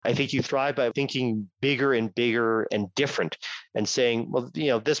I think you thrive by thinking bigger and different and saying, well,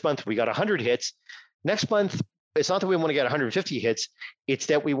 this month we got 100 hits. Next month, it's not that we want to get 150 hits. It's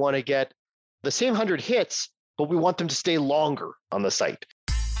that we want to get the same 100 hits, but we want them to stay longer on the site.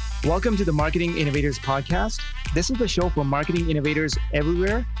 Welcome to the Marketing Innovators Podcast. This is the show for marketing innovators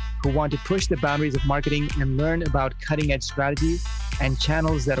everywhere who want to push the boundaries of marketing and learn about cutting-edge strategies and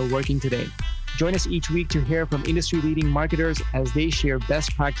channels that are working today. Join us each week to hear from industry-leading marketers as they share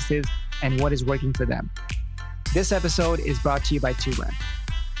best practices and what is working for them. This episode is brought to you by 2Web.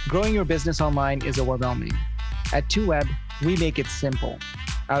 Growing your business online is overwhelming. At 2Web, we make it simple.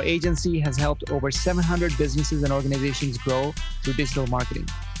 Our agency has helped over 700 businesses and organizations grow through digital marketing.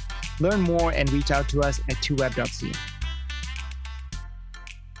 Learn more and reach out to us at 2web.ca.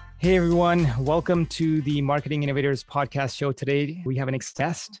 Hey everyone, welcome to the Marketing Innovators Podcast show. Today we have an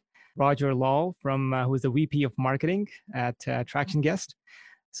guest, Roger Lall, who is the VP of Marketing at Traction Guest.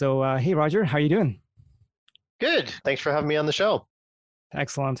 So hey Roger, how are you doing? Good. Thanks for having me on the show.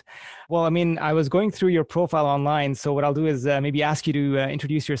 Excellent. Well, I was going through your profile online, so what I'll do is maybe ask you to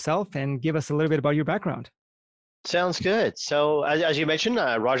introduce yourself and give us a little bit about your background. Sounds good. So as you mentioned,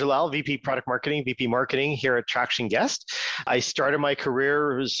 Roger Lall, VP Product Marketing, VP Marketing here at Traction Guest. I started my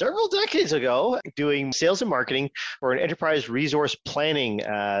career several decades ago doing sales and marketing for an enterprise resource planning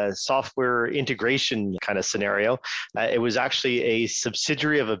software integration kind of scenario. It was actually a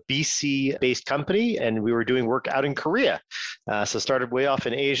subsidiary of a BC-based company, and we were doing work out in Korea. So started way off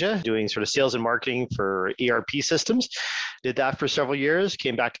in Asia, doing sort of sales and marketing for ERP systems. Did that for several years,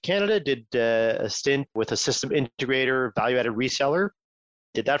 came back to Canada, did a stint with a system integrator, value-added reseller.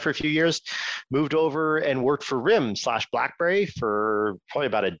 Did that for a few years, moved over and worked for RIM/BlackBerry for probably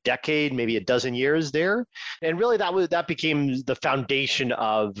about a decade, maybe a dozen years there. And really that became the foundation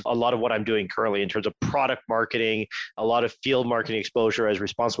of a lot of what I'm doing currently in terms of product marketing, a lot of field marketing exposure as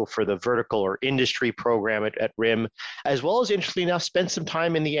responsible for the vertical or industry program at RIM, as well as, interestingly enough, spent some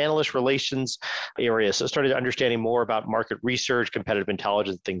time in the analyst relations area. So started understanding more about market research, competitive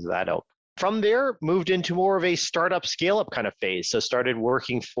intelligence, things of that ilk. From there, moved into more of a startup scale-up kind of phase. So started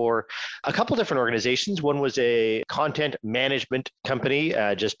working for a couple different organizations. One was a content management company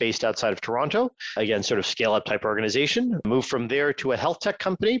just based outside of Toronto. Again, sort of scale-up type organization. Moved from there to a health tech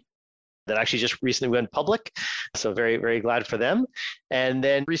company that actually just recently went public. So very, very glad for them. And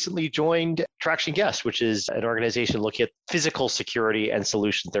then recently joined Traction Guest, which is an organization looking at physical security and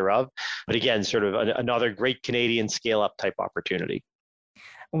solutions thereof. But again, sort of another great Canadian scale-up type opportunity.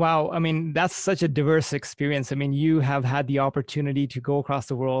 Wow. That's such a diverse experience. You have had the opportunity to go across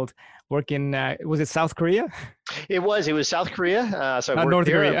the world, work in, was it South Korea? It was South Korea. So not North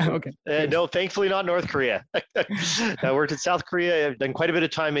Korea. Okay. No, thankfully not North Korea. I worked in South Korea. I've done quite a bit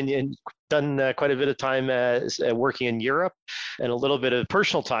of time working in Europe and a little bit of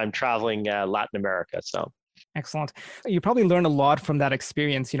personal time traveling Latin America. So. Excellent. You probably learned a lot from that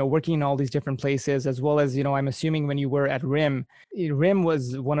experience, working in all these different places, as well as, I'm assuming when you were at RIM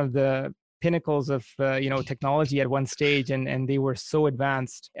was one of the pinnacles of, technology at one stage, and they were so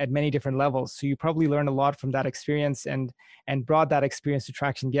advanced at many different levels. So you probably learned a lot from that experience and brought that experience to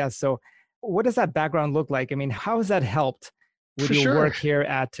Traction Guest. So what does that background look like? How has that helped with your work here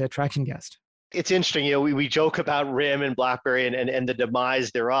at Traction Guest? It's interesting, we joke about RIM and BlackBerry and the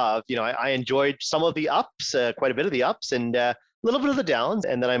demise thereof. I enjoyed some of the ups, quite a bit of the ups, and a little bit of the downs,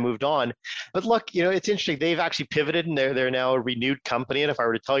 and then I moved on. But look, it's interesting. They've actually pivoted, and they're now a renewed company. And if I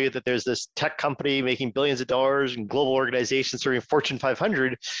were to tell you that there's this tech company making billions of dollars and global organization serving Fortune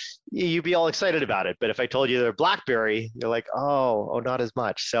 500, you'd be all excited about it. But if I told you they're BlackBerry, you're like, oh, not as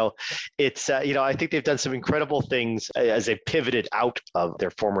much. So it's, I think they've done some incredible things as they pivoted out of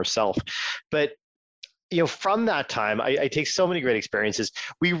their former self. But from that time, I take so many great experiences.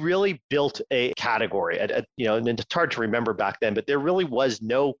 We really built a category, and it's hard to remember back then, but there really was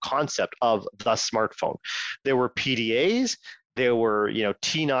no concept of the smartphone. There were PDAs, there were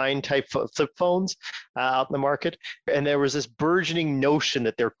T9 type flip phones out in the market, and there was this burgeoning notion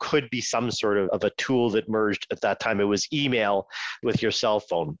that there could be some sort of a tool that merged at that time. It was email with your cell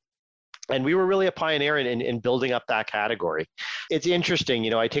phone. And we were really a pioneer in building up that category. It's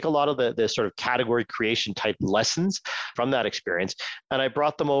interesting, I take a lot of the sort of category creation type lessons from that experience, and I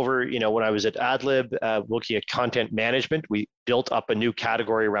brought them over, when I was at AdLib, looking at content management. We built up a new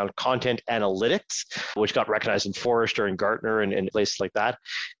category around content analytics, which got recognized in Forrester and Gartner and places like that.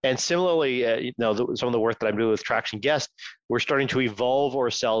 And similarly, some of the work that I'm doing with Traction Guest, we're starting to evolve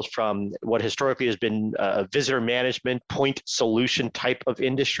ourselves from what historically has been a visitor management point solution type of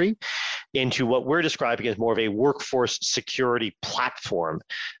industry into what we're describing as more of a workforce security platform.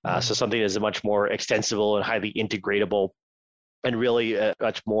 So something that is much more extensible and highly integratable and really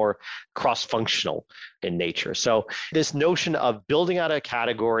much more cross-functional in nature. So this notion of building out a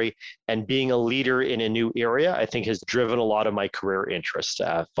category and being a leader in a new area, I think has driven a lot of my career interest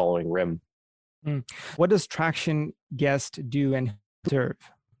following RIM. What does Traction Guest do and serve?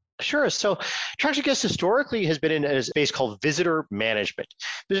 Sure. So Traction Guest historically has been in a space called visitor management.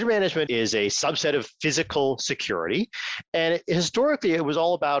 Visitor management is a subset of physical security. And historically, it was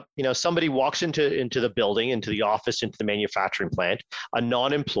all about, somebody walks into the building, into the office, into the manufacturing plant, a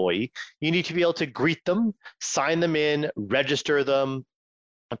non-employee. You need to be able to greet them, sign them in, register them,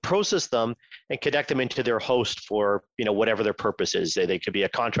 process them, and connect them into their host for whatever their purpose is. They could be a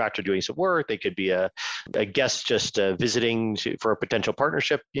contractor doing some work. They could be a guest just visiting for a potential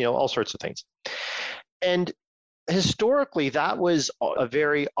partnership. All sorts of things. And historically, that was a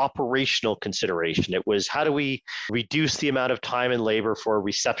very operational consideration. It was, how do we reduce the amount of time and labor for a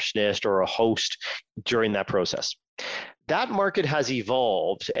receptionist or a host during that process? That market has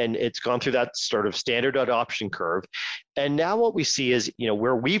evolved, and it's gone through that sort of standard adoption curve. And now what we see is,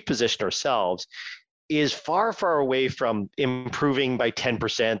 where we've positioned ourselves is far, far away from improving by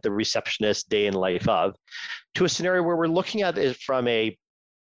 10% the receptionist day in life of, to a scenario where we're looking at it from a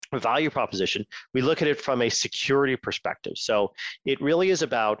value proposition. We look at it from a security perspective. So it really is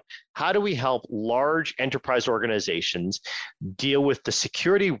about, how do we help large enterprise organizations deal with the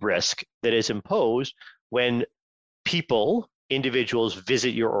security risk that is imposed when individuals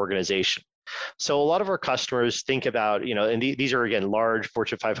visit your organization. So a lot of our customers think about, and these are, again, large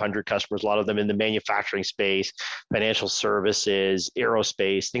Fortune 500 customers, a lot of them in the manufacturing space, financial services,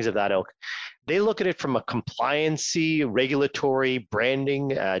 aerospace, things of that ilk. They look at it from a compliancy, regulatory,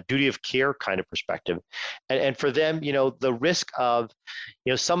 branding, duty of care kind of perspective. And for them, the risk of,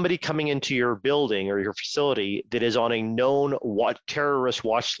 somebody coming into your building or your facility that is on a known terrorist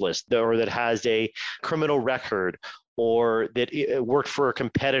watch list, or that has a criminal record, or that worked for a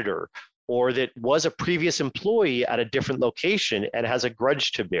competitor, or that was a previous employee at a different location and has a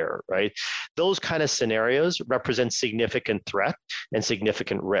grudge to bear, right? Those kind of scenarios represent significant threat and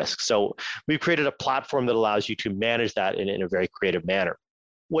significant risk. So we've created a platform that allows you to manage that in a very creative manner.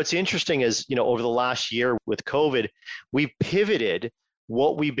 What's interesting is, over the last year with COVID, we pivoted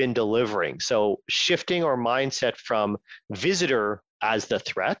what we've been delivering. So shifting our mindset from visitor as the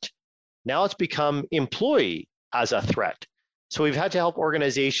threat, now it's become employee as a threat. So we've had to help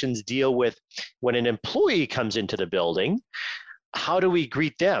organizations deal with, when an employee comes into the building, how do we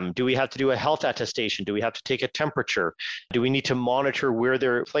greet them? Do we have to do a health attestation? Do we have to take a temperature? Do we need to monitor where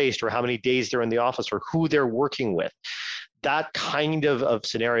they're placed, or how many days they're in the office, or who they're working with? That kind of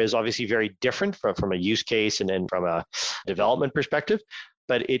scenario is obviously very different from a use case and then from a development perspective.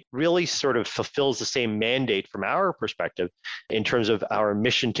 But it really sort of fulfills the same mandate from our perspective in terms of our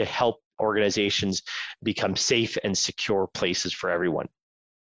mission to help organizations become safe and secure places for everyone.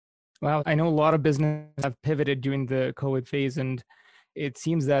 Wow. I know a lot of businesses have pivoted during the COVID phase, and it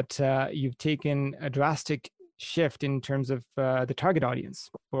seems that you've taken a drastic shift in terms of the target audience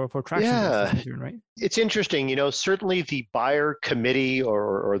for Traction. Yeah, right? It's interesting. Certainly the buyer committee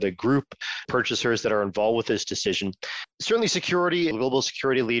or the group purchasers that are involved with this decision, certainly security, a global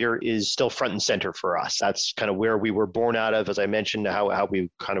security leader is still front and center for us. That's kind of where we were born out of, as I mentioned, how we've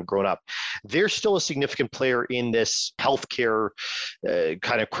kind of grown up. They're still a significant player in this healthcare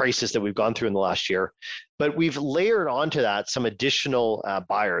kind of crisis that we've gone through in the last year. But we've layered onto that some additional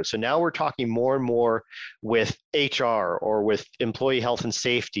buyers. So now we're talking more and more with HR or with employee health and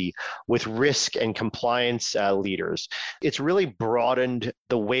safety, with risk and compliance leaders. It's really broadened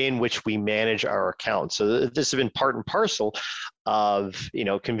the way in which we manage our accounts. So this has been part and parcel of,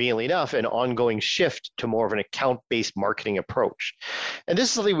 conveniently enough, an ongoing shift to more of an account-based marketing approach. And this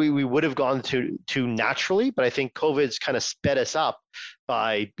is something we would have gone to naturally, but I think COVID's kind of sped us up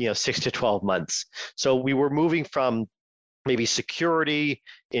by 6 to 12 months. So we were moving from maybe security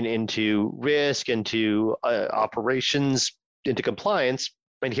into risk, into operations, into compliance.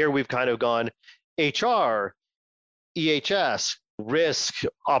 And here we've kind of gone HR, EHS, risk,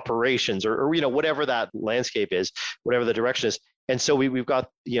 operations, or whatever that landscape is, whatever the direction is. And so we've got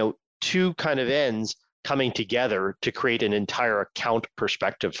two kind of ends coming together to create an entire account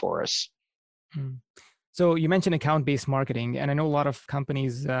perspective for us. So you mentioned account-based marketing, and I know a lot of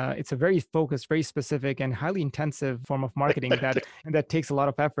companies, it's a very focused, very specific, and highly intensive form of marketing that takes a lot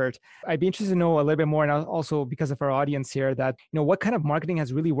of effort. I'd be interested to know a little bit more, and also because of our audience here, that what kind of marketing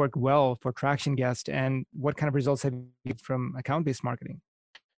has really worked well for Traction Guest, and what kind of results have you had from account-based marketing?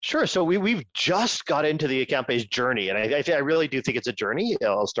 Sure. So we've just got into the account-based journey, and I really do think it's a journey.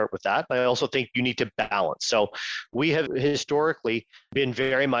 I'll start with that. I also think you need to balance. So we have historically been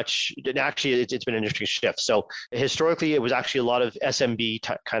very much, and actually it's been an interesting shift. So historically, it was actually a lot of SMB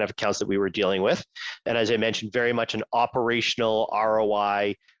kind of accounts that we were dealing with, and as I mentioned, very much an operational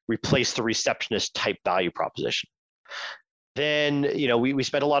ROI, replace the receptionist type value proposition. Then, we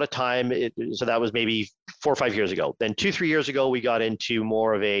spent a lot of time, so that was maybe 4 or 5 years ago. Then 2, 3 years ago, we got into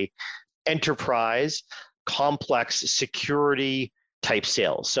more of a enterprise, complex security type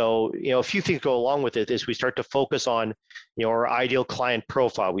sales. So, a few things go along with it is we start to focus on, our ideal client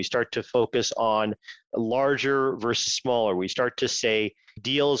profile. We start to focus on larger versus smaller. We start to say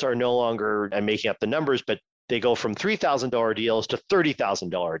deals are no longer, I'm making up the numbers, but they go from $3,000 deals to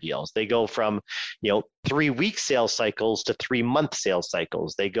 $30,000 deals. They go from, 3-week sales cycles to 3-month sales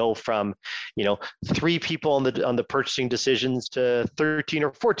cycles. They go from, 3 people on the purchasing decisions to 13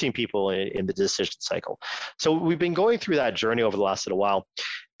 or 14 people in the decision cycle. So we've been going through that journey over the last little while,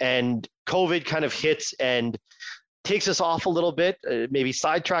 and COVID kind of hits and takes us off a little bit, maybe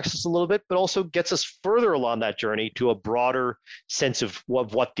sidetracks us a little bit, but also gets us further along that journey to a broader sense of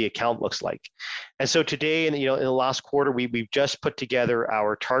what the account looks like. And so today, in the last quarter, we've just put together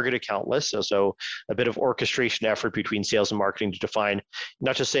our target account list. So a bit of orchestration effort between sales and marketing to define,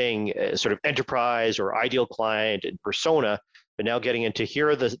 not just saying sort of enterprise or ideal client and persona, but now getting into here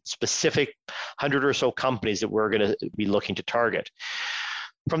are the specific 100 or so companies that we're going to be looking to target.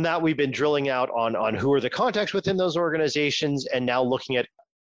 From that, we've been drilling out on who are the contacts within those organizations, and now looking at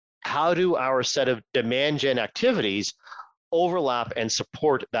how do our set of demand gen activities overlap and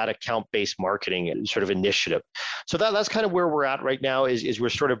support that account-based marketing sort of initiative. So that's kind of where we're at right now is we're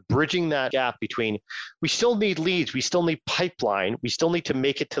sort of bridging that gap between, we still need leads, we still need pipeline, we still need to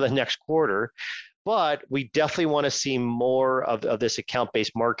make it to the next quarter, but we definitely want to see more of this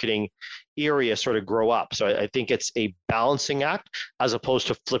account-based marketing area sort of grow up. So I think it's a balancing act as opposed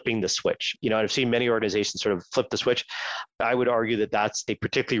to flipping the switch. I've seen many organizations sort of flip the switch. I would argue that that's a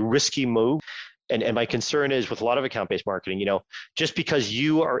particularly risky move. And my concern is with a lot of account-based marketing, just because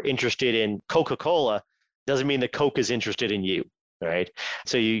you are interested in Coca-Cola doesn't mean that Coke is interested in you. Right.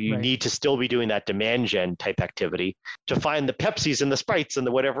 So you Right. need to still be doing that demand gen type activity to find the Pepsis and the Sprites and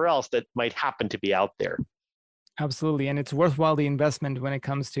the whatever else that might happen to be out there. Absolutely. And it's worthwhile the investment when it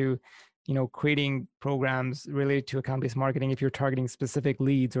comes to, creating programs related to account-based marketing if you're targeting specific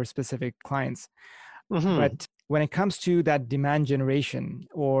leads or specific clients. Mm-hmm. But when it comes to that demand generation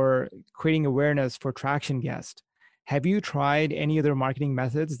or creating awareness for Traction Guest, have you tried any other marketing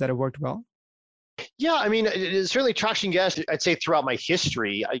methods that have worked well? Yeah, I mean, certainly Traction Guest, I'd say throughout my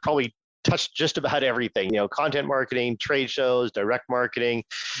history, I probably touched just about everything, content marketing, trade shows, direct marketing,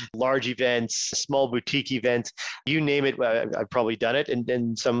 large events, small boutique events, you name it, I've probably done it.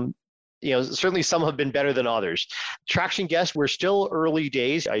 And some, certainly some have been better than others. Traction Guest, we're still early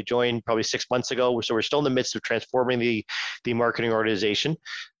days. I joined probably 6 months ago. So we're still in the midst of transforming the marketing organization.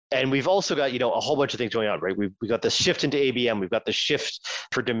 And we've also got, a whole bunch of things going on, right? We've got the shift into ABM. We've got the shift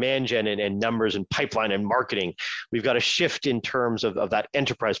for demand gen and numbers and pipeline and marketing. We've got a shift in terms of that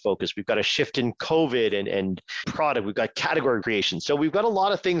enterprise focus. We've got a shift in COVID and product. We've got category creation. So we've got a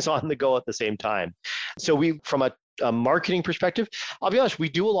lot of things on the go at the same time. So from a marketing perspective, I'll be honest, we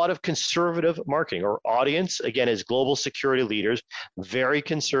do a lot of conservative marketing. Our audience, again, is global security leaders, very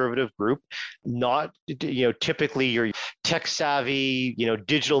conservative group, not, typically your tech savvy,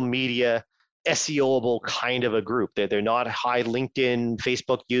 digital media, SEOable kind of a group. They're not high LinkedIn,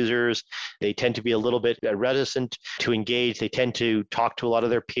 Facebook users. They tend to be a little bit reticent to engage. They tend to talk to a lot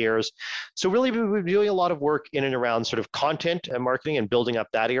of their peers. So really, we're doing a lot of work in and around sort of content and marketing and building up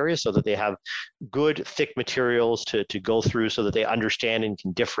that area so that they have good, thick materials to go through so that they understand and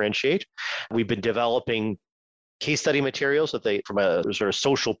can differentiate. We've been developing case study materials that from a sort of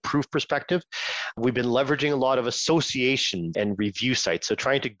social proof perspective. We've been leveraging a lot of association and review sites. So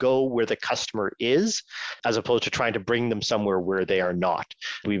trying to go where the customer is, as opposed to trying to bring them somewhere where they are not.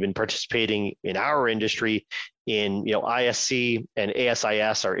 We've been participating in our industry in ISC and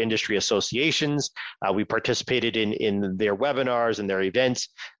ASIS, our industry associations. We participated in their webinars and their events.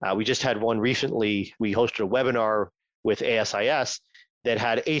 We just had one recently. We hosted a webinar with ASIS that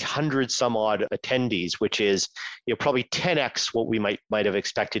had 800 some odd attendees, which is probably 10x what we might have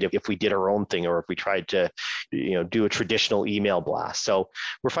expected if we did our own thing or if we tried to do a traditional email blast. So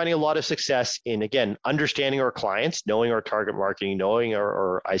we're finding a lot of success in, again, understanding our clients, knowing our target marketing, knowing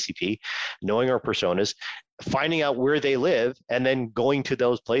our ICP, knowing our personas, finding out where they live, and then going to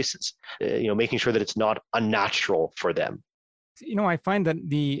those places, making sure that it's not unnatural for them. I find that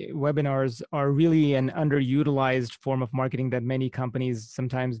the webinars are really an underutilized form of marketing that many companies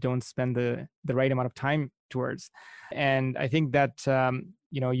sometimes don't spend the right amount of time towards. And I think that,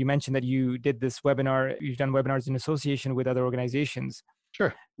 you mentioned that you did this webinar, you've done webinars in association with other organizations,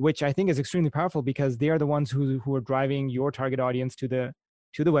 Sure. which I think is extremely powerful because they are the ones who are driving your target audience to the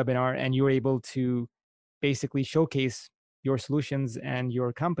webinar, and you're able to basically showcase your solutions and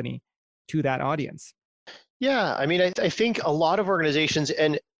your company to that audience. Yeah, I mean, I think a lot of organizations,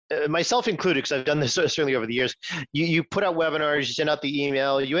 and myself included, because I've done this certainly over the years, you put out webinars, you send out the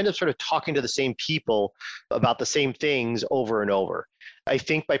email, you end up sort of talking to the same people about the same things over and over. I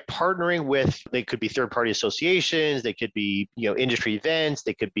think by partnering with, they could be third-party associations, they could be industry events,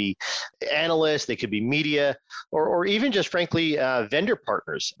 they could be analysts, they could be media, or even just frankly vendor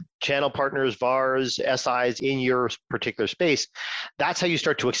partners, channel partners, VARs, SIs in your particular space. That's how you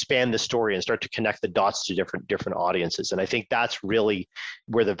start to expand the story and start to connect the dots to different audiences. And I think that's really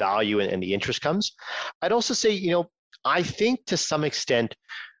where the value and the interest comes. I'd also say, I think to some extent,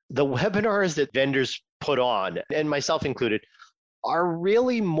 the webinars that vendors put on, and myself included, are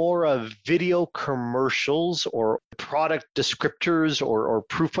really more of video commercials or product descriptors or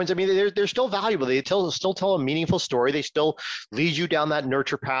proof points. I mean, they're still valuable. They still tell a meaningful story. They still lead you down that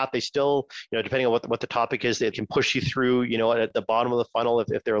nurture path. They still, depending on what the topic is, they can push you through, at the bottom of the funnel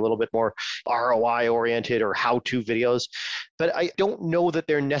if they're a little bit more ROI oriented or how-to videos. But I don't know that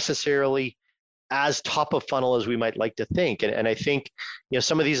they're necessarily as top of funnel as we might like to think. And I think,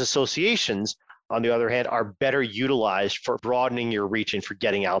 some of these associations, on the other hand, are better utilized for broadening your reach and for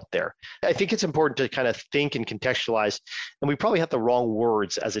getting out there. I think it's important to kind of think and contextualize, and we probably have the wrong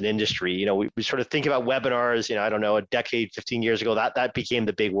words as an industry. We sort of think about webinars, I don't know, a decade, 15 years ago, that became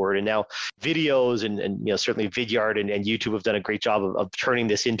the big word. And now videos and certainly Vidyard and YouTube have done a great job of turning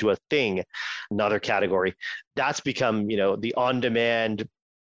this into a thing, another category. That's become, the on-demand,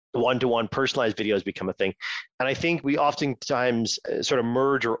 one-to-one personalized videos become a thing. And I think we oftentimes sort of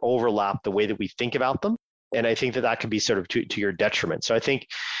merge or overlap the way that we think about them. And I think that can be sort of to your detriment. So I think,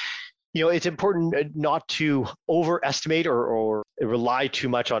 it's important not to overestimate or rely too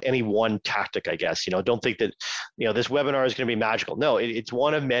much on any one tactic, I guess. Don't think that, this webinar is going to be magical. No, it's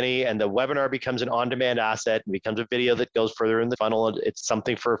one of many, and the webinar becomes an on-demand asset and becomes a video that goes further in the funnel. It's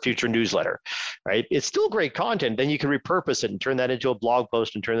something for a future newsletter, right? It's still great content. Then you can repurpose it and turn that into a blog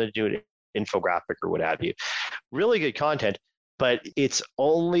post and turn that into an infographic or what have you. Really good content. But it's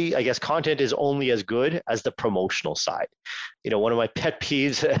only, I guess, content is only as good as the promotional side. One of my pet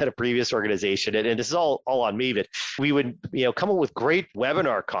peeves at a previous organization, and this is all on me, but we would, come up with great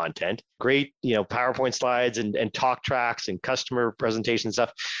webinar content, great, PowerPoint slides and talk tracks and customer presentation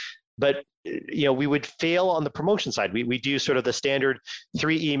stuff. But, we would fail on the promotion side. We do sort of the standard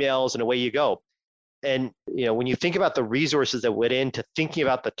 3 emails and away you go. And, when you think about the resources that went into thinking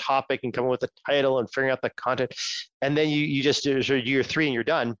about the topic and coming with the title and figuring out the content, and then you just do your 3 and you're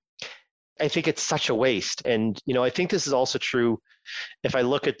done, I think it's such a waste. And, I think this is also true if I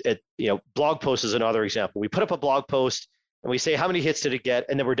look at blog posts as another example. We put up a blog post and we say, how many hits did it get?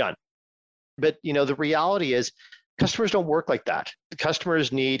 And then we're done. But, the reality is customers don't work like that. The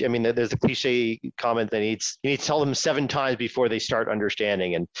customers need, there's a cliche comment that you need to tell them 7 times before they start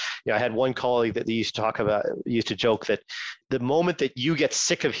understanding. And I had one colleague that used to joke that the moment that you get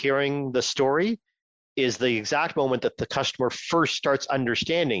sick of hearing the story is the exact moment that the customer first starts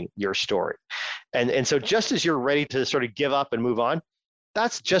understanding your story. And so just as you're ready to sort of give up and move on,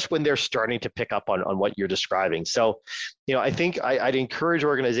 that's just when they're starting to pick up on what you're describing. So, I think I'd encourage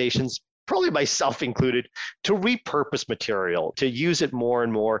organizations, probably myself included, to repurpose material, to use it more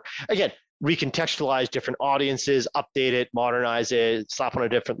and more. Again, recontextualize different audiences, update it, modernize it, slap on a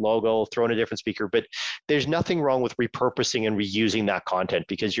different logo, throw in a different speaker. But there's nothing wrong with repurposing and reusing that content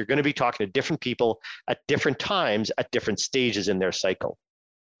because you're going to be talking to different people at different times, at different stages in their cycle.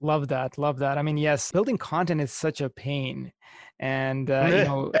 Love that. Yes, building content is such a pain. And,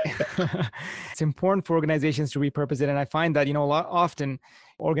 it's important for organizations to repurpose it. And I find that, often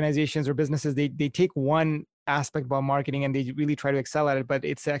organizations or businesses, they take one aspect about marketing and they really try to excel at it. But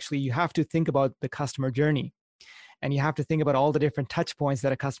it's actually, you have to think about the customer journey. And you have to think about all the different touch points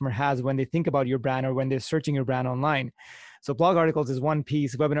that a customer has when they think about your brand or when they're searching your brand online. So blog articles is one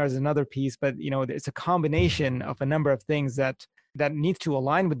piece, webinars is another piece, but it's a combination of a number of things that needs to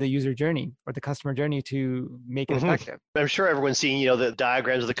align with the user journey or the customer journey to make it effective. I'm sure everyone's seen, the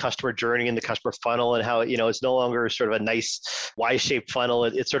diagrams of the customer journey and the customer funnel and how, it's no longer sort of a nice Y-shaped funnel.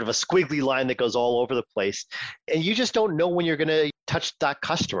 It's sort of a squiggly line that goes all over the place. And you just don't know when you're going to touch that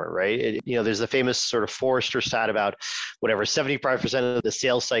customer, right? There's the famous sort of Forrester stat about 75% of the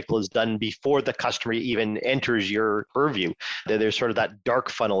sales cycle is done before the customer even enters your purview. you. There's sort of that dark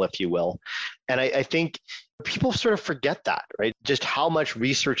funnel, if you will. And I think people sort of forget that, right? Just how much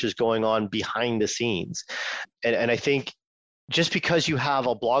research is going on behind the scenes. And I think just because you have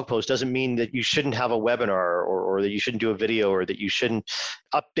a blog post doesn't mean that you shouldn't have a webinar or that you shouldn't do a video or that you shouldn't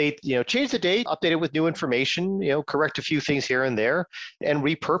update, change the date, update it with new information, correct a few things here and there and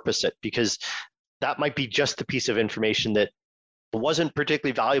repurpose it, because that might be just the piece of information that wasn't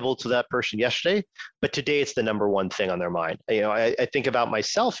particularly valuable to that person yesterday, but today it's the number one thing on their mind. I think about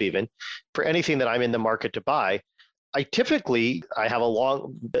myself even for anything that I'm in the market to buy. I have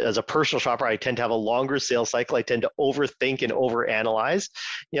as a personal shopper, I tend to have a longer sales cycle. I tend to overthink and overanalyze.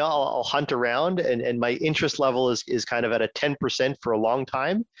 I'll hunt around and my interest level is kind of at a 10% for a long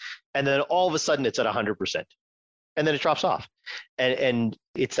time. And then all of a sudden it's at 100%. And then it drops off. And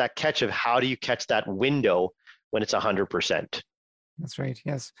it's that catch of how do you catch that window when it's 100%? That's right.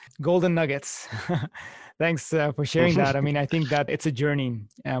 Yes. Golden nuggets. Thanks for sharing that. I mean, I think that it's a journey.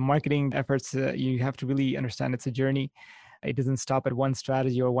 Marketing efforts, you have to really understand it's a journey. It doesn't stop at one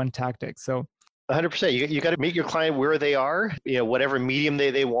strategy or one tactic. So 100%. You got to meet your client where they are, whatever medium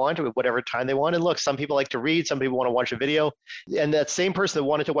they want, whatever time they want. And look, some people like to read, some people want to watch a video. And that same person that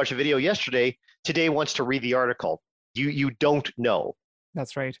wanted to watch a video yesterday, today wants to read the article. You don't know.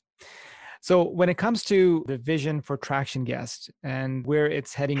 That's right. So when it comes to the vision for Traction Guest and where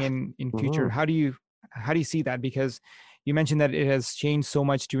it's heading in future, how do you see that? Because you mentioned that it has changed so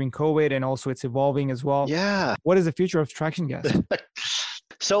much during COVID and also it's evolving as well. Yeah. What is the future of Traction Guest?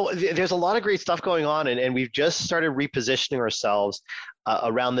 So there's a lot of great stuff going on, and we've just started repositioning ourselves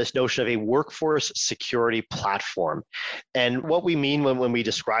around this notion of a workforce security platform. And what we mean when we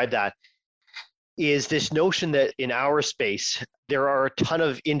describe that is this notion that in our space, there are a ton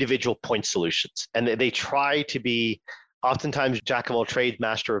of individual point solutions, and they try to be oftentimes jack of all trades,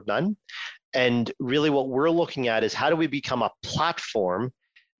 master of none. And really what we're looking at is how do we become a platform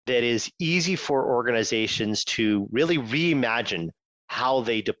that is easy for organizations to really reimagine how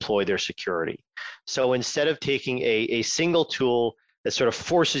they deploy their security. So instead of taking a single tool that sort of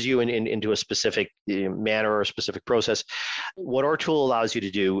forces you into a specific manner or a specific process, what our tool allows you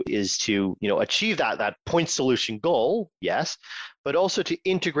to do is to achieve that point solution goal, yes, but also to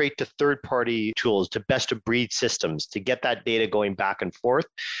integrate to third-party tools, to best-of-breed systems, to get that data going back and forth,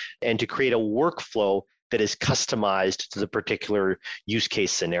 and to create a workflow that is customized to the particular use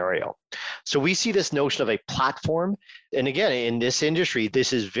case scenario. So we see this notion of a platform. And again, in this industry,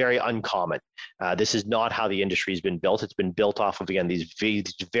 this is very uncommon. This is not how the industry has been built. It's been built off of, again, these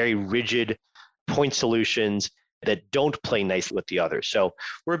very rigid point solutions that don't play nicely with the others. So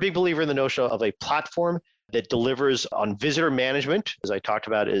we're a big believer in the notion of a platform that delivers on visitor management, as I talked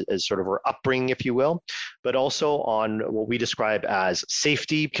about, as sort of our upbringing, if you will, but also on what we describe as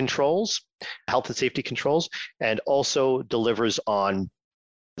safety controls, health and safety controls, and also delivers on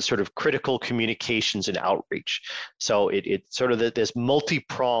sort of critical communications and outreach. So it's sort of this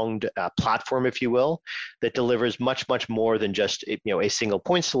multi-pronged platform, if you will, that delivers much more than just a single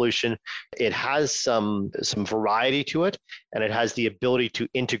point solution. It has some variety to it, and it has the ability to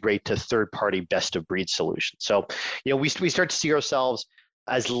integrate to third-party best-of-breed solutions. So we start to see ourselves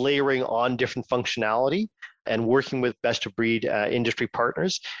as layering on different functionality and working with best-of-breed industry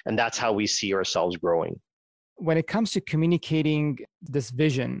partners, and that's how we see ourselves growing. When it comes to communicating this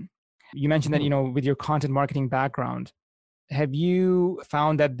vision, you mentioned that, with your content marketing background, have you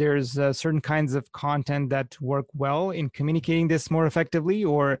found that there's certain kinds of content that work well in communicating this more effectively,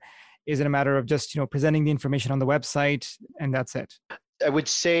 or is it a matter of just, presenting the information on the website and that's it? I would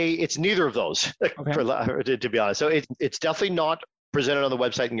say it's neither of those, okay. to be honest. So it's definitely not presented on the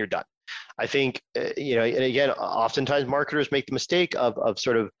website and you're done. I think, and again, oftentimes marketers make the mistake of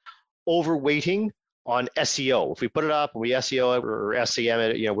sort of overweighting on SEO. If we put it up and we SEO it or SEM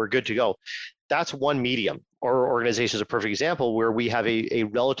it, we're good to go. That's one medium. Our organization is a perfect example where we have a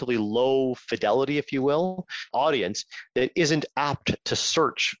relatively low fidelity, if you will, audience that isn't apt to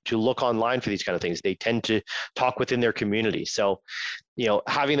search, to look online for these kind of things. They tend to talk within their community. So,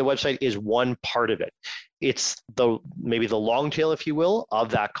 having the website is one part of it. It's maybe the long tail, if you will,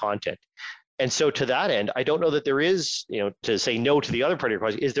 of that content. And so to that end, I don't know that there is, to say no to the other part of your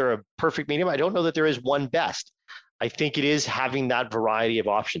question, is there a perfect medium? I don't know that there is one best. I think it is having that variety of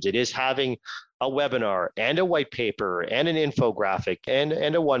options. It is having a webinar and a white paper and an infographic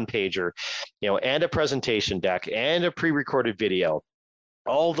and a one pager, and a presentation deck and a pre-recorded video.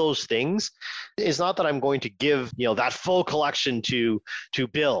 All those things is not that I'm going to give, that full collection to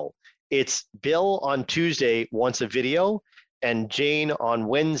Bill. It's Bill on Tuesday wants a video, and Jane on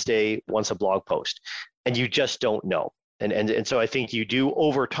Wednesday wants a blog post, and you just don't know. And so I think you do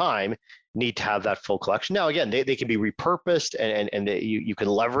over time, need to have that full collection. Now, again, they can be repurposed and you can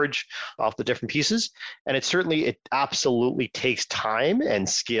leverage off the different pieces. And it absolutely takes time and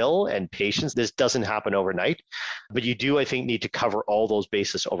skill and patience. This doesn't happen overnight, but you do, I think, need to cover all those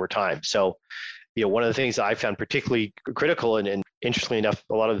bases over time. So, one of the things I found particularly critical, and interestingly enough,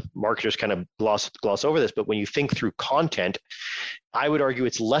 a lot of marketers kind of gloss over this, but when you think through content, I would argue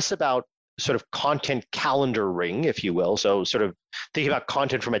it's less about sort of content calendaring, if you will. So sort of thinking about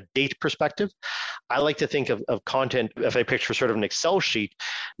content from a date perspective. I like to think of content, if I picture sort of an Excel sheet,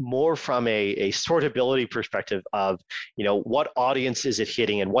 more from a sortability perspective of, what audience is it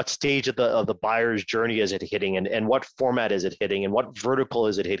hitting and what stage of the buyer's journey is it hitting and what format is it hitting and what vertical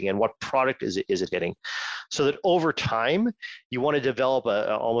is it hitting and what product is it hitting. So that over time, you want to develop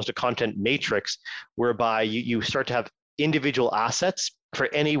almost a content matrix whereby you start to have individual assets for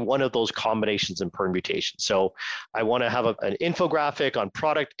any one of those combinations and permutations. So I want to have an infographic on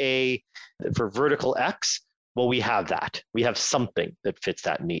product A for vertical X. Well, we have that. We have something that fits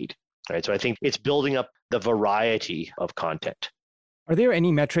that need. Right. So I think it's building up the variety of content. Are there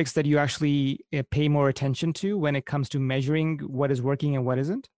any metrics that you actually pay more attention to when it comes to measuring what is working and what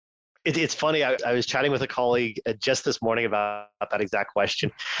isn't? It's funny. I was chatting with a colleague just this morning about that exact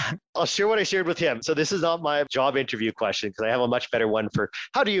question. I'll share what I shared with him. So this is not my job interview question because I have a much better one for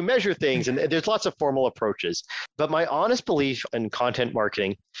how do you measure things? And there's lots of formal approaches. But my honest belief in content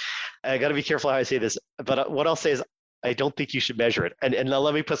marketing, I got to be careful how I say this, but what I'll say is I don't think you should measure it. And now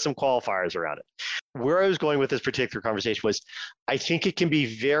let me put some qualifiers around it. Where I was going with this particular conversation was I think it can be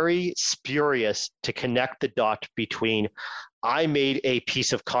very spurious to connect the dot between I made a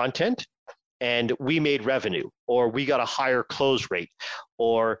piece of content and we made revenue, or we got a higher close rate,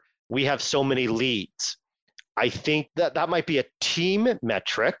 or we have so many leads. I think that might be a team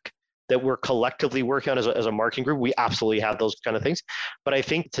metric that we're collectively working on as a marketing group. We absolutely have those kind of things. But I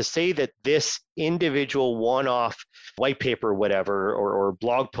think to say that this individual one-off white paper, whatever, or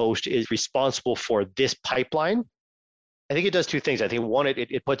blog post is responsible for this pipeline, I think it does two things. I think one,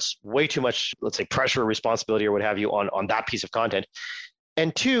 it puts way too much, let's say, pressure or responsibility or what have you on that piece of content.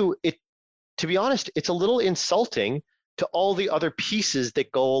 And two, to be honest, it's a little insulting to all the other pieces that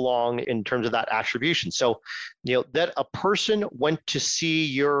go along in terms of that attribution. So, that a person went to see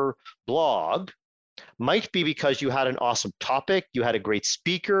your blog might be because you had an awesome topic, you had a great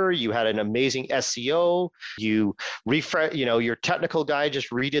speaker, you had an amazing SEO, you refresh, your technical guy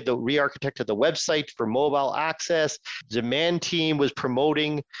just re-architected the website for mobile access, demand team was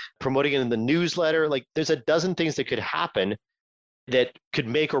promoting it in the newsletter. Like there's a dozen things that could happen that could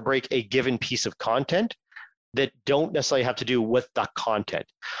make or break a given piece of content that don't necessarily have to do with the content.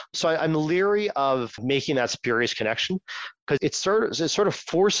 So I'm leery of making that spurious connection because it sort of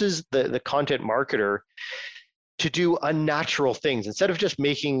forces the content marketer to do unnatural things. Instead of just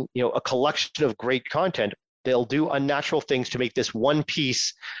making a collection of great content, they'll do unnatural things to make this one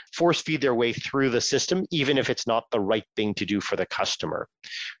piece force feed their way through the system, even if it's not the right thing to do for the customer,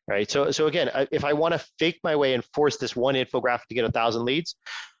 right? So again, if I want to fake my way and force this one infographic to get 1,000 leads,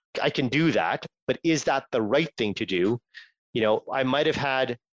 I can do that, but is that the right thing to do? I might have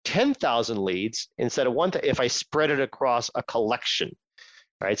had 10,000 leads instead of one if I spread it across a collection,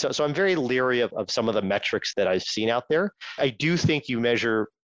 right? So I'm very leery of some of the metrics that I've seen out there. I do think you measure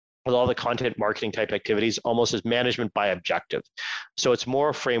with all the content marketing type activities almost as management by objective. So it's more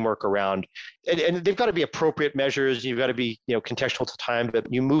a framework around, and they've got to be appropriate measures. You've got to be contextual to time, but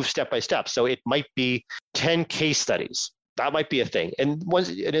you move step by step. So it might be 10 case studies. That might be a thing. And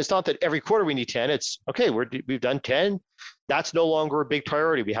it's not that every quarter we need 10. It's okay, we've done 10. That's no longer a big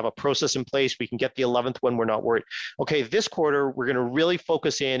priority. We have a process in place. We can get the 11th when we're not worried. Okay, this quarter, we're going to really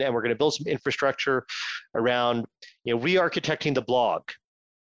focus in and we're going to build some infrastructure around re-architecting the blog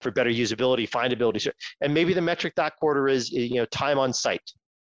for better usability, findability. And maybe the metric that quarter is time on site.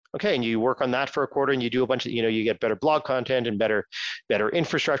 Okay, and you work on that for a quarter and you do a bunch of, you get better blog content and better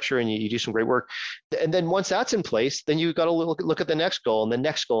infrastructure and you do some great work. And then once that's in place, then you've got to look at the next goal and the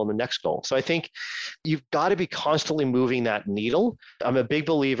next goal and the next goal. So I think you've got to be constantly moving that needle. I'm a big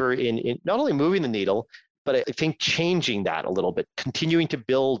believer in not only moving the needle, but I think changing that a little bit, continuing to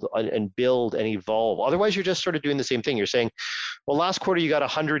build and evolve. Otherwise, you're just sort of doing the same thing. You're saying, well, last quarter you got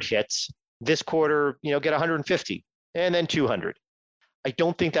 100 hits. This quarter, get 150 and then 200. I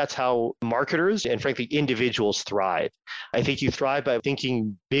don't think that's how marketers and frankly individuals thrive. I think you thrive by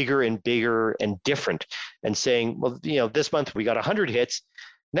thinking bigger and different and saying, well, this month we got 100 hits.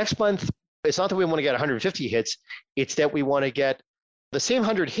 Next month, it's not that we want to get 150 hits. It's that we want to get the same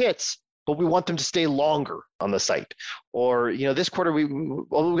 100 hits, but we want them to stay longer on the site. Or, this quarter, we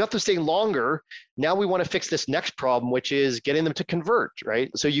got them staying longer. Now we want to fix this next problem, which is getting them to convert,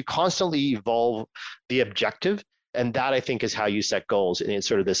 right? So you constantly evolve the objective. And that, I think, is how you set goals in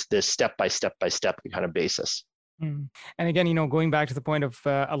sort of this step by step kind of basis. And again, going back to the point of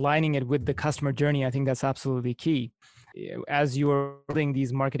aligning it with the customer journey, I think that's absolutely key. As you are building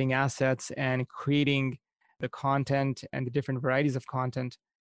these marketing assets and creating the content and the different varieties of content,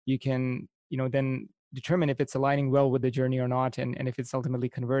 you can, then determine if it's aligning well with the journey or not, and if it's ultimately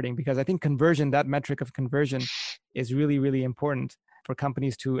converting. Because I think conversion, that metric of conversion, is really, really important for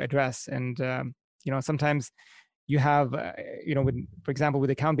companies to address. And, sometimes you have, for example,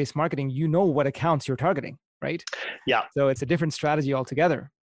 with account-based marketing, what accounts you're targeting, right? Yeah. So it's a different strategy altogether.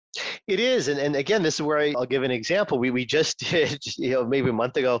 It is. And again, this is where I'll give an example. We just did, maybe a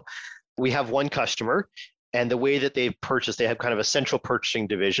month ago, we have one customer, and the way that they've purchased, they have kind of a central purchasing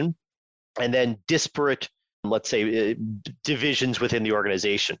division and then disparate, let's say, divisions within the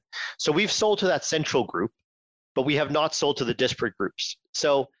organization. So we've sold to that central group, but we have not sold to the disparate groups.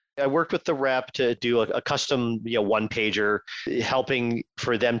 So I worked with the rep to do a custom, one pager, helping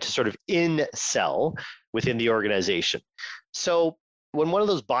for them to sort of in-sell within the organization. So when one of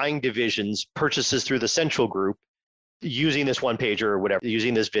those buying divisions purchases through the central group, using this one pager or whatever,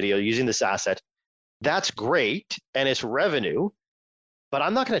 using this video, using this asset, that's great, and it's revenue, but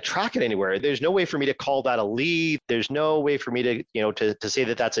I'm not going to track it anywhere. There's no way for me to call that a lead. There's no way for me to, to say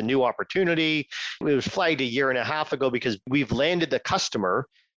that that's a new opportunity. It was flagged a year and a half ago because we've landed the customer,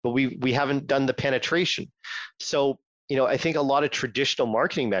 but we haven't done the penetration. So, I think a lot of traditional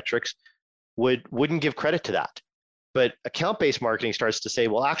marketing metrics wouldn't give credit to that. But account-based marketing starts to say,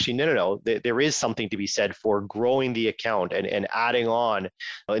 well, actually, no. There is something to be said for growing the account and adding on.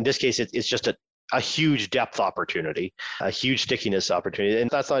 In this case, it's just a huge depth opportunity, a huge stickiness opportunity. And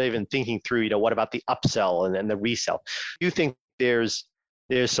that's not even thinking through, what about the upsell and the resell? I do think there's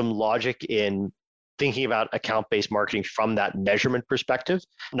some logic in thinking about account-based marketing from that measurement perspective,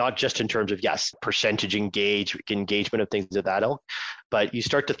 not just in terms of, yes, percentage engagement of things of that ilk, but you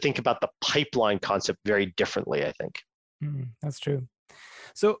start to think about the pipeline concept very differently, I think. That's true.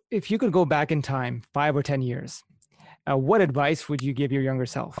 So if you could go back in time, 5 or 10 years, what advice would you give your younger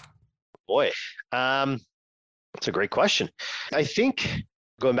self? Boy, that's a great question. I think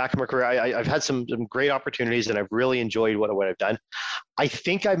going back in my career, I've had some great opportunities and I've really enjoyed what I've done. I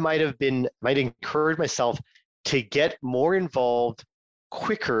think I might encourage myself to get more involved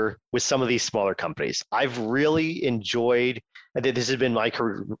quicker with some of these smaller companies. I've really enjoyed, I think this has been my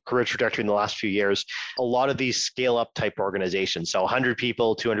career trajectory in the last few years, a lot of these scale up type organizations. So 100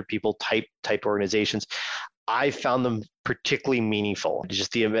 people, 200 people type organizations. I found them particularly meaningful.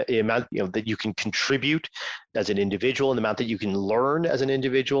 Just the amount that you can contribute as an individual and the amount that you can learn as an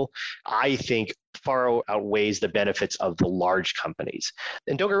individual, I think far outweighs the benefits of the large companies.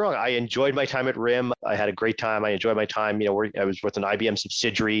 And don't get me wrong, I enjoyed my time at RIM. I had a great time. I enjoyed my time, I was with an IBM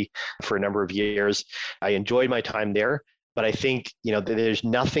subsidiary for a number of years. I enjoyed my time there, but I think, there's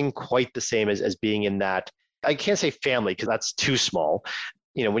nothing quite the same as being in that, I can't say family because that's too small.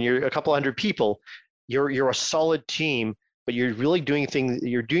 When you're a couple hundred people, you're a solid team, but you're really doing things,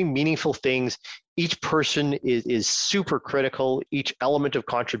 you're doing meaningful things. Each person is super critical. Each element of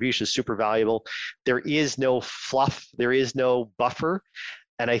contribution is super valuable. There is no fluff. There is no buffer.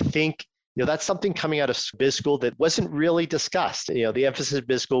 And I think, that's something coming out of biz school that wasn't really discussed. The emphasis of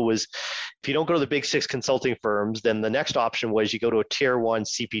biz school was, if you don't go to the big 6 consulting firms, then the next option was you go to a tier 1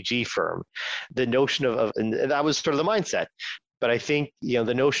 CPG firm. The notion and that was sort of the mindset. But I think, the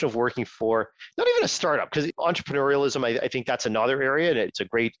notion of working for not even a startup, because entrepreneurialism, I think that's another area, and it's a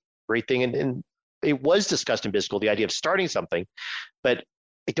great thing. And it was discussed in biz school, the idea of starting something, but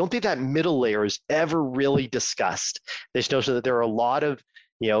I don't think that middle layer is ever really discussed. This notion that there are a lot of,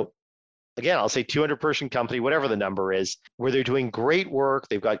 again, I'll say 200 person company, whatever the number is, where they're doing great work,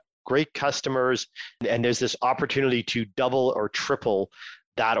 they've got great customers, and there's this opportunity to double or triple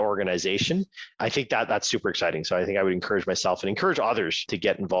that organization. I think that's super exciting. So I think I would encourage myself and encourage others to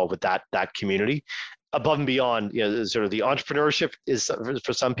get involved with that community. Above and beyond, sort of the entrepreneurship is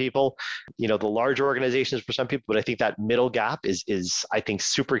for some people, the large organizations for some people, but I think that middle gap is I think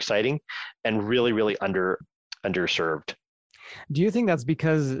super exciting and really, really underserved. Do you think that's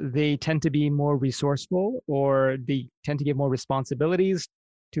because they tend to be more resourceful, or they tend to give more responsibilities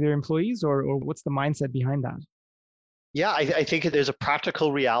to their employees, or what's the mindset behind that? Yeah, I think there's a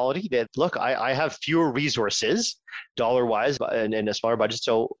practical reality that, look, I have fewer resources dollar-wise and a smaller budget.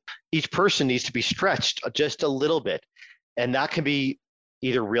 So each person needs to be stretched just a little bit. And that can be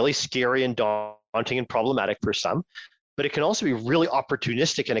either really scary and daunting and problematic for some, but it can also be really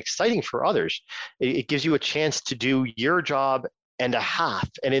opportunistic and exciting for others. It gives you a chance to do your job and a half.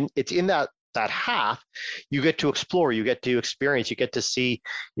 And it's in that half, you get to explore, you get to experience, you get to see,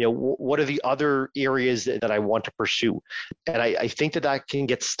 what are the other areas that I want to pursue. And I think that can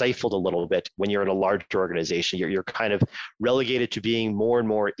get stifled a little bit when you're in a large organization. You're kind of relegated to being more and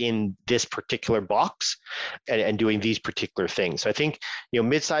more in this particular box and doing these particular things. So I think,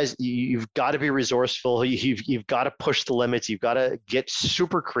 mid-size, you've got to be resourceful. You've got to push the limits. You've got to get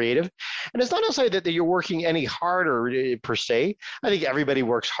super creative. And it's not necessarily that you're working any harder per se. I think everybody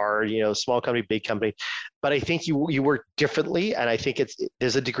works hard, small company, big company, but I think you work differently, and I think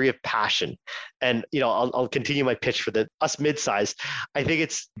there's a degree of passion. And I'll continue my pitch for us mid-size. I think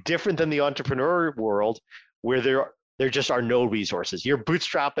it's different than the entrepreneur world, where there just are no resources. You're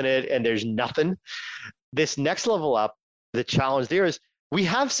bootstrapping it, and there's nothing. This next level up, the challenge there is we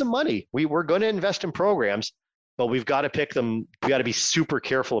have some money. We're going to invest in programs, but we've got to pick them. We got to be super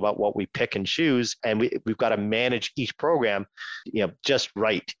careful about what we pick and choose, and we've got to manage each program, just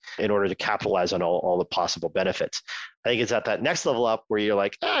right in order to capitalize on all the possible benefits. I think it's at that next level up where you're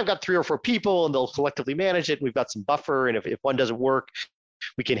like, I've got 3 or 4 people, and they'll collectively manage it. We've got some buffer, and if one doesn't work,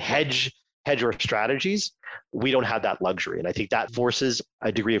 we can hedge our strategies. We don't have that luxury, and I think that forces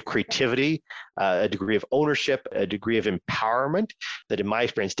a degree of creativity, a degree of ownership, a degree of empowerment that, in my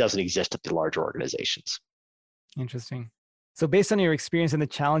experience, doesn't exist at the larger organizations. Interesting. So based on your experience and the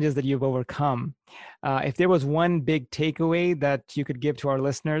challenges that you've overcome, if there was one big takeaway that you could give to our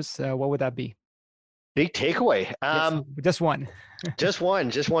listeners, what would that be? Big takeaway? Just one. Just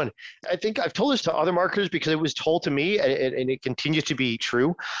one. I think I've told this to other marketers because it was told to me, and it continues to be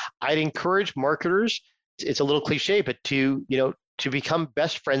true. I'd encourage marketers, it's a little cliche, but to become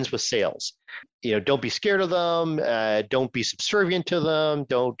best friends with sales. Don't be scared of them. Don't be subservient to them.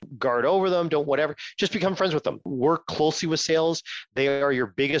 Don't guard over them. Don't whatever. Just become friends with them. Work closely with sales. They are your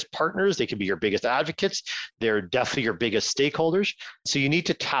biggest partners. They can be your biggest advocates. They're definitely your biggest stakeholders. So you need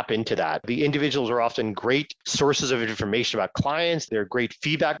to tap into that. The individuals are often great sources of information about clients. They're great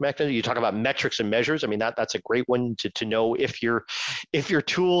feedback mechanisms. You talk about metrics and measures. I mean, that's a great one to know if your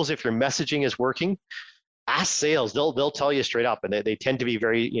tools, if your messaging is working. Ask sales, they'll tell you straight up, and they tend to be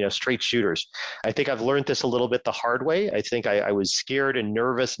very straight shooters. I think I've learned this a little bit the hard way. I think I was scared and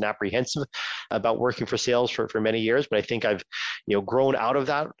nervous and apprehensive about working for sales for many years, but I think I've grown out of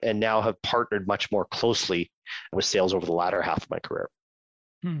that and now have partnered much more closely with sales over the latter half of my career.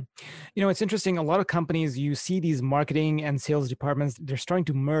 It's interesting. A lot of companies, you see these marketing and sales departments, they're starting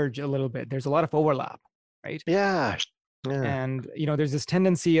to merge a little bit. There's a lot of overlap, right? Yeah. And, there's this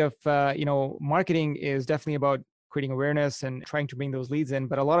tendency of, marketing is definitely about creating awareness and trying to bring those leads in.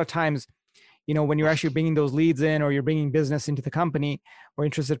 But a lot of times, when you're actually bringing those leads in, or you're bringing business into the company or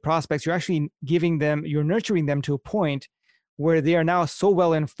interested prospects, you're actually you're nurturing them to a point where they are now so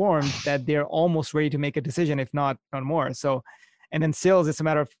well informed that they're almost ready to make a decision, if not more. So, and then sales, it's a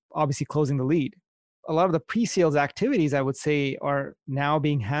matter of obviously closing the lead. A lot of the pre-sales activities, I would say, are now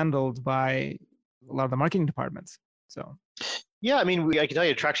being handled by a lot of the marketing departments. So, yeah, I mean, I can tell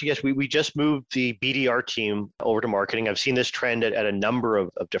you, Traction Guest, we just moved the BDR team over to marketing. I've seen this trend at a number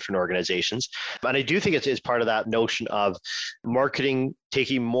of different organizations. And I do think it's part of that notion of marketing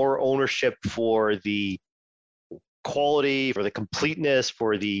taking more ownership for the quality, for the completeness,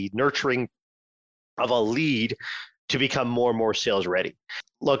 for the nurturing of a lead to become more and more sales ready.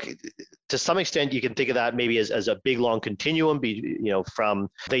 Look, to some extent, you can think of that maybe as a big, long continuum, from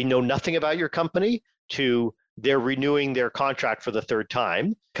they know nothing about your company to they're renewing their contract for the 3rd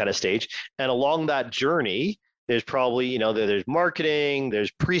time kind of stage. And along that journey, there's probably, there's marketing, there's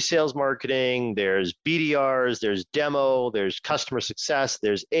pre-sales marketing, there's BDRs, there's demo, there's customer success,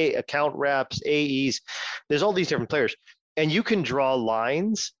 there's account reps, AEs, there's all these different players. And you can draw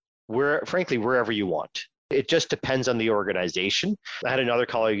lines wherever you want. It just depends on the organization. I had another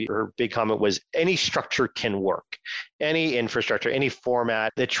colleague, her big comment was any structure can work, any infrastructure, any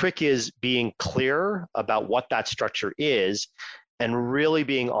format. The trick is being clear about what that structure is and really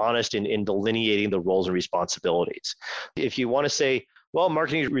being honest in delineating the roles and responsibilities. If you want to say, well,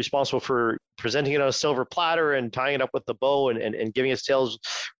 marketing is responsible for presenting it on a silver platter and tying it up with the bow and giving it sales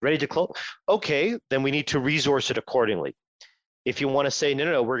ready to close, okay, then we need to resource it accordingly. If you want to say,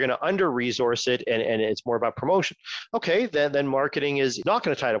 no, we're going to under-resource it and it's more about promotion, okay, then marketing is not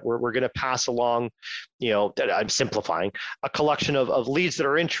going to tie it up. We're going to pass along, I'm simplifying, a collection of leads that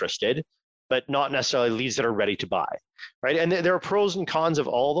are interested, but not necessarily leads that are ready to buy, right? And there are pros and cons of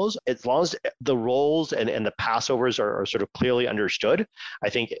all those. As long as the roles and the passovers are sort of clearly understood,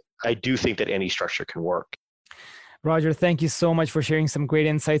 I do think that any structure can work. Roger, thank you so much for sharing some great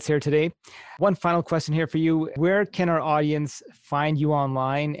insights here today. One final question here for you. Where can our audience find you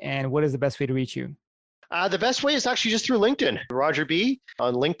online, and what is the best way to reach you? The best way is actually just through LinkedIn. Roger B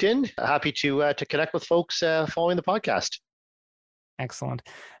on LinkedIn. Happy to connect with folks following the podcast. Excellent.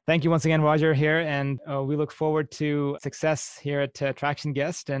 Thank you once again, Roger, here. And we look forward to success here at Traction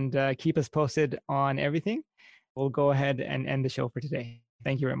Guest, and keep us posted on everything. We'll go ahead and end the show for today.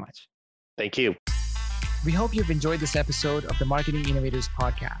 Thank you very much. Thank you. We hope you've enjoyed this episode of the Marketing Innovators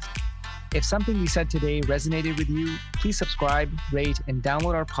Podcast. If something we said today resonated with you, please subscribe, rate, and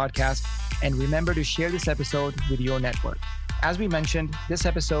download our podcast. And remember to share this episode with your network. As we mentioned, this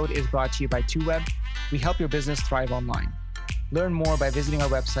episode is brought to you by 2Web. We help your business thrive online. Learn more by visiting our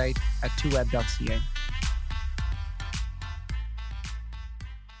website at 2web.ca.